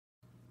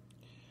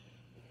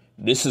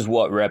This is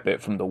whatREPit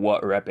from the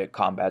whatREPit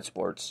Combat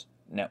Sports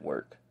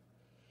Network.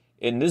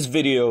 In this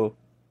video,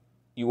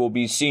 you will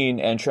be seeing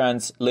and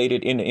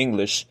translated into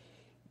English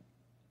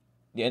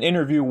an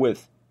interview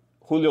with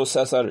Julio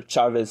Cesar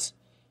Chavez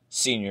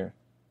Sr.,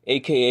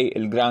 aka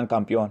El Gran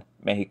Campeón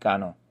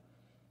Mexicano.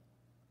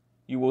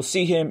 You will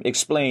see him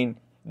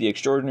explain the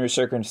extraordinary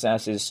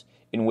circumstances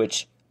in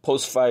which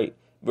post-fight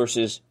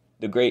versus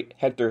the great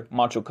Hector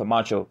Macho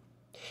Camacho,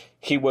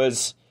 he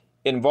was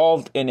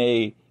involved in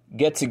a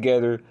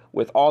get-together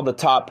with all the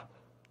top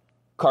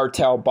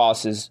cartel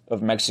bosses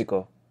of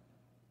Mexico.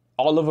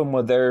 All of them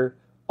were there.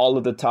 All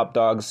of the top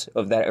dogs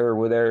of that era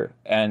were there.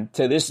 And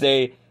to this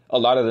day, a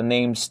lot of the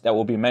names that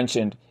will be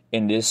mentioned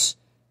in this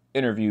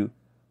interview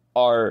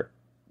are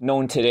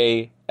known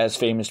today as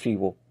famous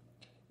people.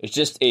 It's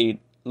just a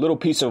little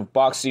piece of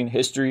boxing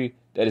history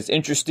that is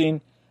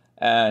interesting,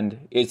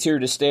 and it's here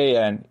to stay,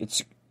 and it's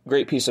a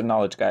great piece of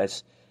knowledge,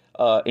 guys.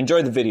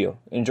 Enjoy the video.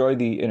 Enjoy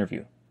the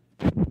interview.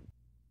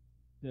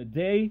 The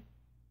day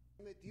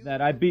that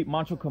I beat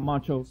Macho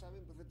Camacho,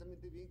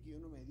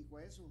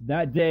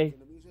 that day,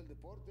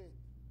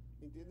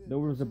 there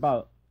was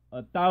about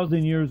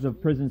 1,000 years of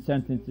prison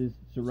sentences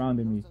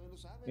surrounding me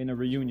in a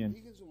reunion.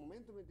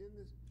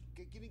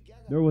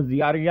 There was the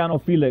Arellano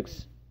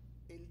Felix.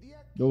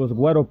 There was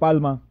Güero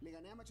Palma.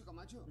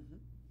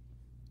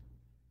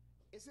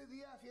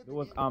 There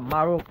was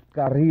Amaro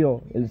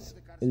Carrillo,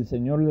 el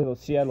Señor de los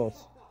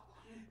Cielos.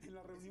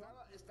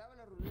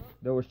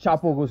 There was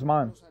Chapo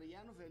Guzman.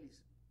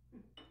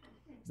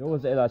 There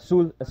was El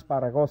Azul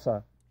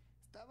Esparragosa.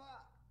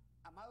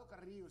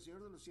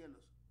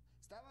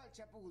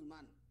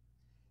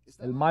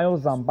 El Mayo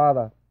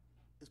Zambada.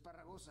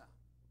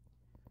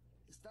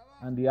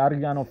 And the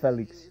Arellano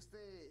Felix.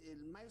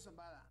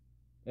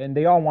 And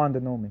they all wanted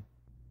to know me.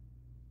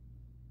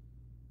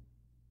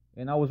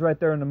 And I was right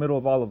there in the middle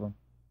of all of them.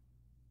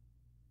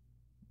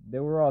 They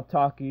were all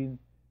talking.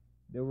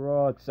 They were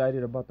all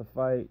excited about the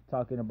fight,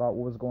 talking about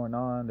what was going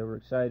on. They were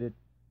excited.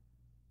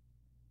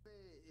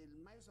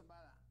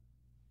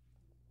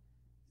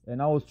 And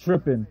I was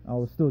tripping. I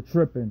was still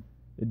tripping.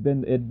 It'd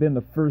been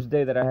the first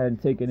day that I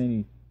hadn't taken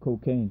any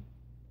cocaine.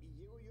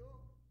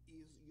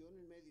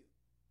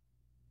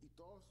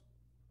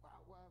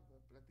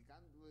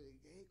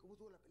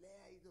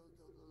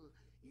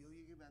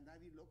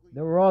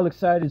 They were all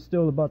excited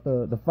still about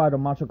the fight of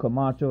Macho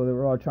Camacho. They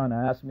were all trying to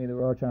ask me. They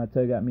were all trying to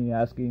tug at me,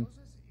 asking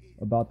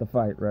about the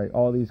fight, right?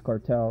 All these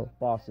cartel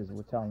bosses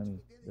were telling me.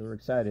 They were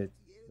excited.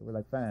 They were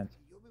like fans.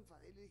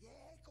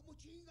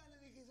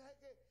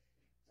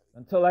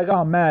 Until I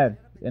got mad.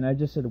 And I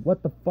just said,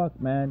 what the fuck,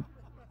 man?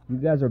 You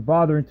guys are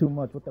bothering too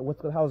much.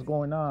 What the hell's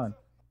going on?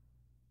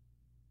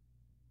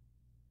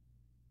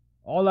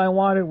 All I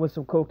wanted was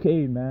some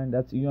cocaine, man.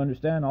 You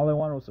understand? All I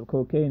wanted was some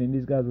cocaine, and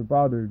these guys were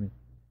bothering me.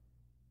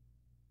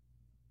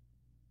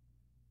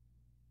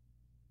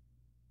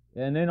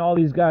 And then all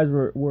these guys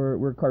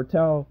were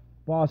cartel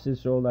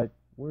bosses, so like,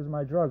 where's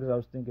my drugs? I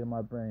was thinking in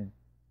my brain,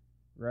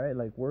 right?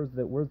 Like, where's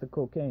the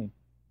cocaine?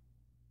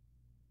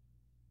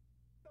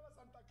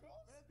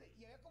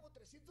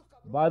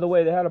 By the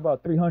way, they had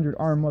about 300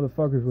 armed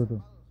motherfuckers with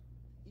them,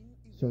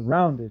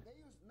 surrounded,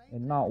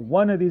 and not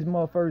one of these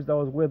motherfuckers that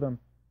was with them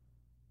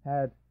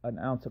had an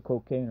ounce of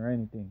cocaine or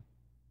anything.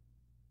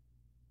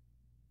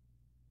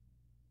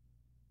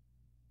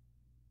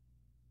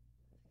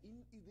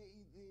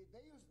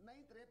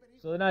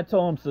 So then I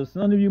told him, so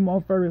none of you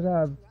motherfuckers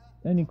have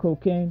any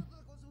cocaine,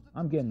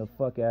 I'm getting the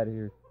fuck out of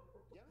here.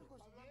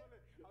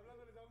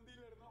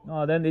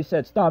 No, then they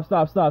said, stop.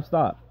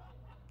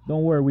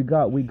 Don't worry, we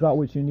got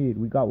what you need.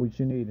 We got what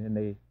you need. And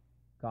they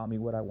got me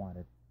what I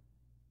wanted.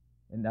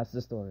 And that's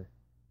the story.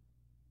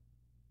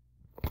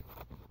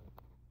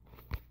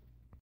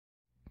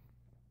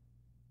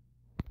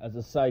 As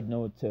a side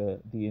note to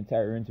the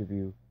entire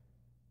interview,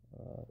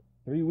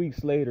 3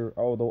 weeks later,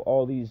 although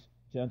all these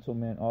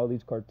gentlemen, all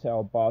these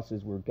cartel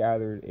bosses were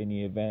gathered in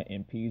the event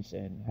in peace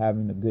and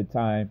having a good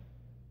time,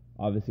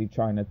 obviously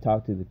trying to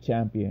talk to the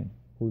champion,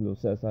 Julio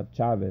Cesar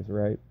Chavez,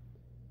 right?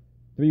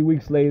 3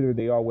 weeks later,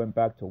 they all went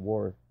back to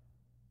war.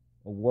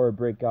 A war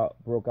broke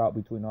out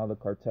between all the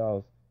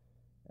cartels,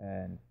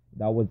 and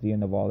that was the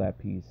end of all that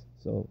peace.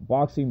 So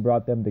boxing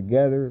brought them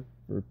together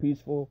for a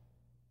peaceful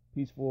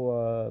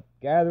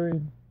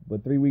gathering,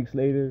 but 3 weeks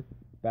later,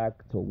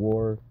 back to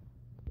war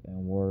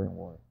and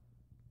war.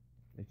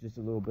 It's just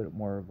a little bit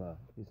more of a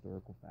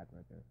historical fact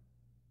right there.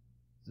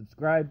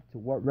 Subscribe to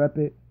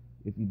whatREPit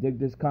if you dig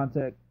this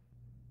content,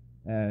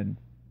 and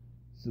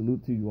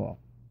salute to you all.